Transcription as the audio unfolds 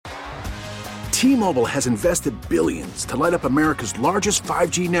T-Mobile has invested billions to light up America's largest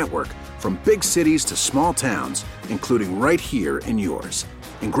 5G network, from big cities to small towns, including right here in yours.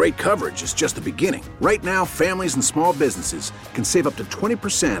 And great coverage is just the beginning. Right now, families and small businesses can save up to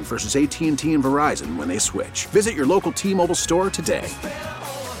 20% versus AT&T and Verizon when they switch. Visit your local T-Mobile store today.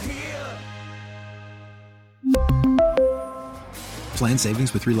 Plan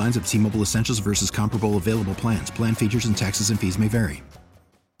savings with 3 lines of T-Mobile Essentials versus comparable available plans. Plan features and taxes and fees may vary.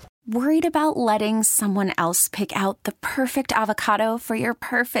 Worried about letting someone else pick out the perfect avocado for your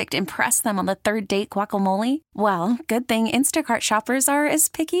perfect impress them on the third date guacamole? Well, good thing Instacart shoppers are as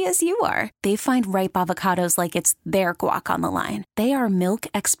picky as you are. They find ripe avocados like it's their guac on the line. They are milk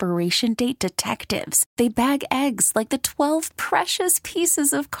expiration date detectives. They bag eggs like the 12 precious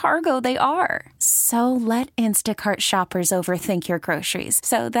pieces of cargo they are. So let Instacart shoppers overthink your groceries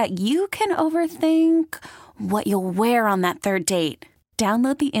so that you can overthink what you'll wear on that third date.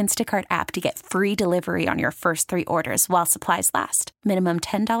 Download the Instacart app to get free delivery on your first 3 orders while supplies last. Minimum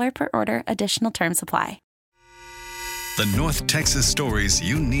 $10 per order. Additional terms apply. The North Texas stories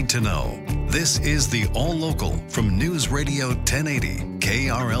you need to know. This is the All Local from News Radio 1080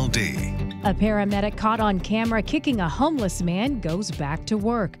 KRLD. A paramedic caught on camera kicking a homeless man goes back to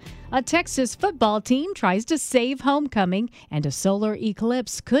work. A Texas football team tries to save homecoming, and a solar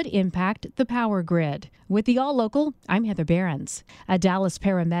eclipse could impact the power grid. With the All Local, I'm Heather Behrens. A Dallas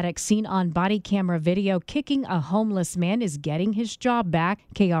paramedic seen on body camera video kicking a homeless man is getting his job back.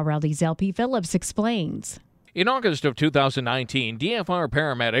 KRLD's LP Phillips explains. In August of 2019, DFR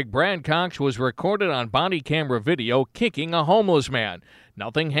paramedic Brad Cox was recorded on body camera video kicking a homeless man.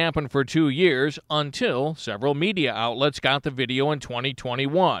 Nothing happened for 2 years until several media outlets got the video in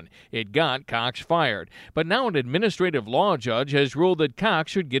 2021. It got Cox fired. But now an administrative law judge has ruled that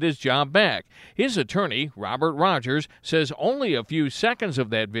Cox should get his job back. His attorney, Robert Rogers, says only a few seconds of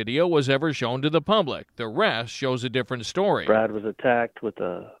that video was ever shown to the public. The rest shows a different story. Brad was attacked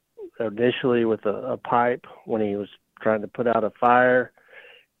initially with a pipe when he was trying to put out a fire,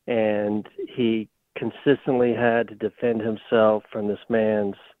 and he consistently had to defend himself from this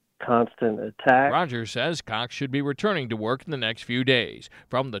man's constant attack. Rogers says Cox should be returning to work in the next few days.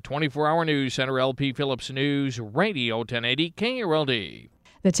 From the 24-hour News Center, LP Phillips News Radio 1080 KRLD.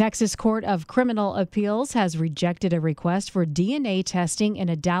 The Texas Court of Criminal Appeals has rejected a request for DNA testing in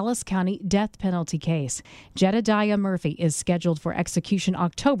a Dallas County death penalty case. Jedediah Murphy is scheduled for execution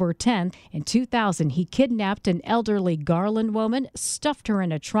October 10th. In 2000, he kidnapped an elderly Garland woman, stuffed her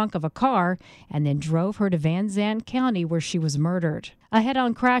in a trunk of a car, and then drove her to Van Zandt County where she was murdered. A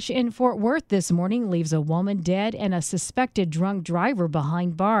head-on crash in Fort Worth this morning leaves a woman dead and a suspected drunk driver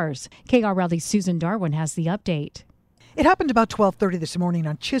behind bars. KRLD's Susan Darwin has the update. It happened about 12:30 this morning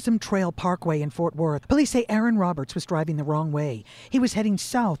on Chisholm Trail Parkway in Fort Worth. Police say Aaron Roberts was driving the wrong way. He was heading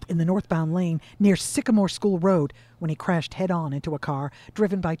south in the northbound lane near Sycamore School Road when he crashed head-on into a car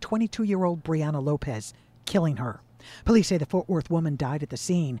driven by 22-year-old Brianna Lopez, killing her. Police say the Fort Worth woman died at the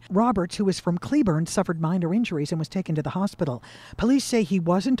scene. Roberts, who was from Cleburne, suffered minor injuries and was taken to the hospital. Police say he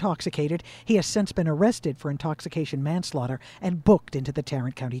was intoxicated. He has since been arrested for intoxication manslaughter and booked into the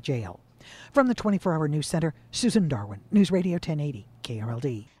Tarrant County Jail. From the 24-hour News Center, Susan Darwin, News Radio 1080,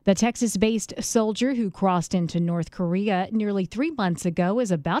 KRLD. The Texas-based soldier who crossed into North Korea nearly 3 months ago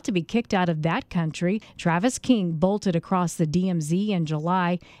is about to be kicked out of that country. Travis King bolted across the DMZ in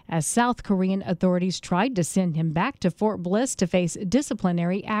July as South Korean authorities tried to send him back to Fort Bliss to face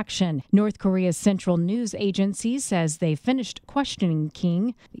disciplinary action. North Korea's Central News Agency says they finished questioning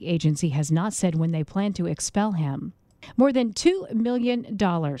King. The agency has not said when they plan to expel him. More than $2 million.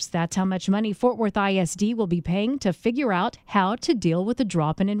 That's how much money Fort Worth ISD will be paying to figure out how to deal with the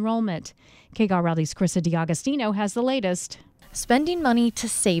drop in enrollment. KRLD's Krista DiAgostino has the latest. Spending money to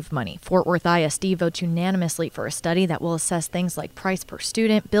save money. Fort Worth ISD votes unanimously for a study that will assess things like price per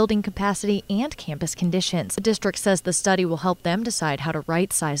student, building capacity, and campus conditions. The district says the study will help them decide how to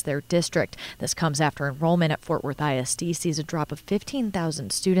right-size their district. This comes after enrollment at Fort Worth ISD sees a drop of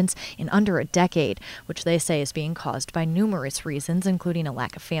 15,000 students in under a decade, which they say is being caused by numerous reasons, including a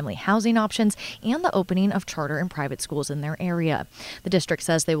lack of family housing options and the opening of charter and private schools in their area. The district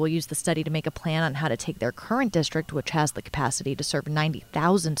says they will use the study to make a plan on how to take their current district, which has the capacity to serve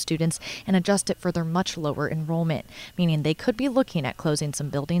 90,000 students, and adjust it for their much lower enrollment, meaning they could be looking at closing some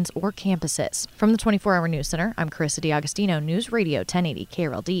buildings or campuses. From the 24-hour News Center, I'm Krista DiAgostino, News Radio 1080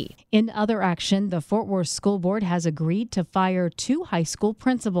 KRLD. In other action, the Fort Worth School Board has agreed to fire 2 high school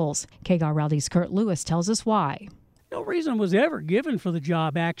principals. KRLD's Kurt Lewis tells us why. No reason was ever given for the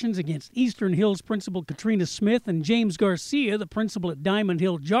job actions against Eastern Hills principal Katrina Smith and James Garcia, the principal at Diamond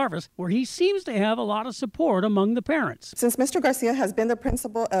Hill Jarvis, where he seems to have a lot of support among the parents. Since Mr. Garcia has been the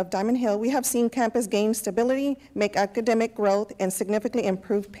principal of Diamond Hill, we have seen campus gain stability, make academic growth, and significantly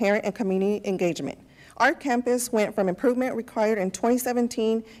improve parent and community engagement. Our campus went from improvement required in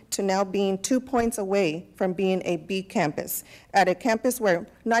 2017 to now being 2 points away from being a B campus, at a campus where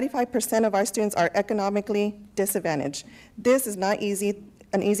 95% of our students are economically disadvantaged. This is not an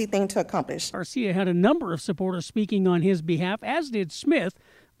easy thing to accomplish. Garcia had a number of supporters speaking on his behalf, as did Smith,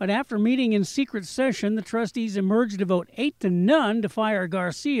 but after meeting in secret session, the trustees emerged to vote 8-0 to fire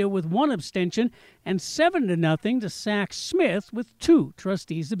Garcia with 1 abstention and 7-0 to sack Smith with 2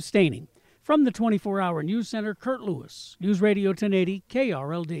 trustees abstaining. From the 24-hour News Center, Kurt Lewis, News Radio 1080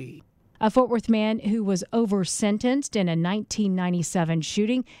 KRLD. A Fort Worth man who was over-sentenced in a 1997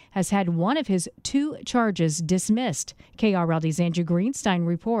 shooting has had one of his 2 charges dismissed. KRLD's Andrew Greenstein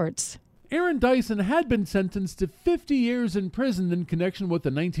reports. Aaron Dyson had been sentenced to 50 years in prison in connection with the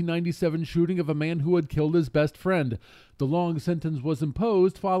 1997 shooting of a man who had killed his best friend. The long sentence was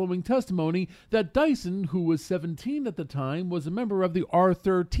imposed following testimony that Dyson, who was 17 at the time, was a member of the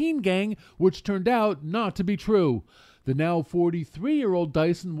R13 gang, which turned out not to be true. The now 43-year-old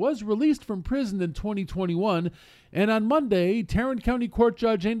Dyson was released from prison in 2021, and on Monday, Tarrant County Court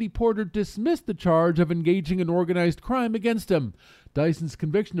Judge Andy Porter dismissed the charge of engaging in organized crime against him. Dyson's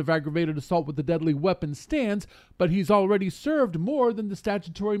conviction of aggravated assault with a deadly weapon stands, but he's already served more than the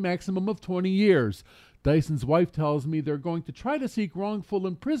statutory maximum of 20 years. Dyson's wife tells me they're going to try to seek wrongful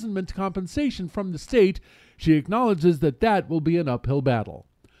imprisonment compensation from the state. She acknowledges that will be an uphill battle.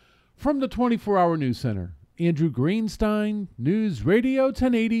 From the 24-hour News Center, Andrew Greenstein, News Radio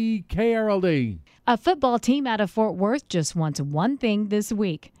 1080 KRLD. A football team out of Fort Worth just wants one thing this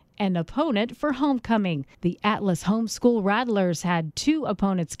week: an opponent for homecoming. The Atlas Homeschool Rattlers had 2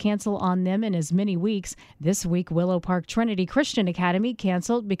 opponents cancel on them in as many weeks. This week, Willow Park Trinity Christian Academy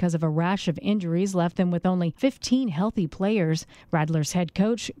canceled because of a rash of injuries, left them with only 15 healthy players. Rattlers head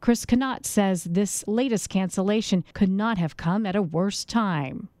coach Chris Connaught says this latest cancellation could not have come at a worse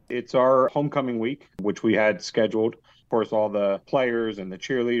time. It's our homecoming week, which we had scheduled. Of course, all the players and the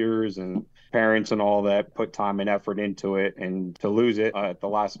cheerleaders and parents and all that put time and effort into it, and to lose it at the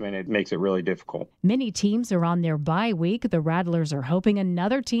last minute makes it really difficult. Many teams are on their bye week. The Rattlers are hoping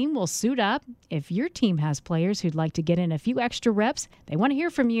another team will suit up. If your team has players who'd like to get in a few extra reps, they want to hear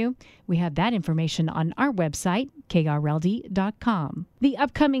from you. We have that information on our website, krld.com. The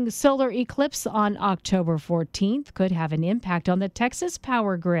upcoming solar eclipse on October 14th could have an impact on the Texas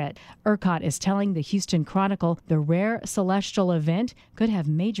power grid. ERCOT is telling the Houston Chronicle the rare celestial event could have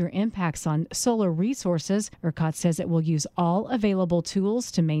major impacts on solar resources. ERCOT says it will use all available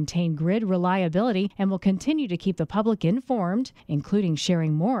tools to maintain grid reliability and will continue to keep the public informed, including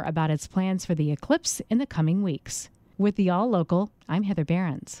sharing more about its plans for the eclipse in the coming weeks. With the All Local, I'm Heather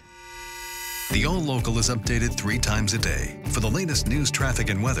Behrens. The All Local is updated 3 times a day. For the latest news, traffic,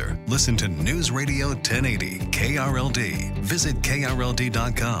 and weather, listen to News Radio 1080 KRLD. Visit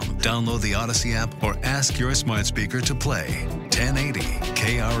KRLD.com, download the Odyssey app, or ask your smart speaker to play 1080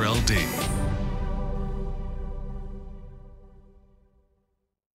 KRLD.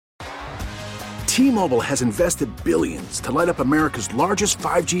 T-Mobile has invested billions to light up America's largest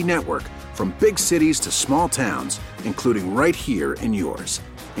 5G network, from big cities to small towns, including right here in yours.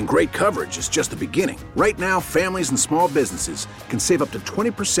 And great coverage is just the beginning. Right now, families and small businesses can save up to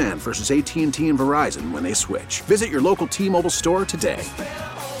 20% versus AT&T and Verizon when they switch. Visit your local T-Mobile store today.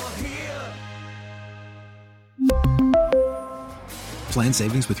 Plan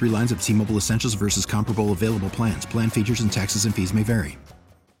savings with 3 lines of T-Mobile Essentials versus comparable available plans. Plan features and taxes and fees may vary.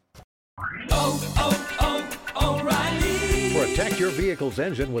 Protect your vehicle's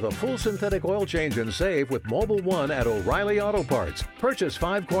engine with a full synthetic oil change and save with Mobile One at O'Reilly Auto Parts. Purchase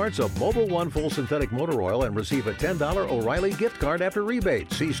 5 quarts of Mobile One full synthetic motor oil and receive a $10 O'Reilly gift card after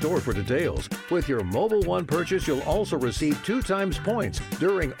rebate. See store for details. With your Mobile One purchase, you'll also receive 2 times points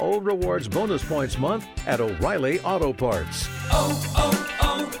during Old Rewards Bonus Points Month at O'Reilly Auto Parts.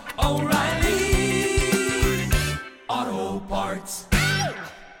 O'Reilly Auto Parts.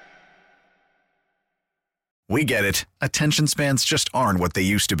 We get it. Attention spans just aren't what they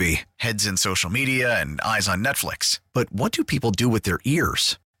used to be. Heads in social media and eyes on Netflix. But what do people do with their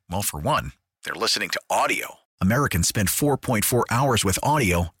ears? Well, for one, they're listening to audio. Americans spend 4.4 hours with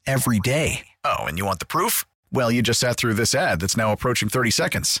audio every day. Oh, and you want the proof? Well, you just sat through this ad that's now approaching 30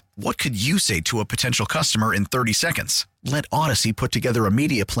 seconds. What could you say to a potential customer in 30 seconds? Let Odyssey put together a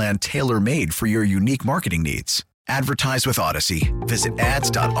media plan tailor-made for your unique marketing needs. Advertise with Odyssey. Visit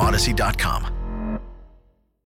ads.odyssey.com.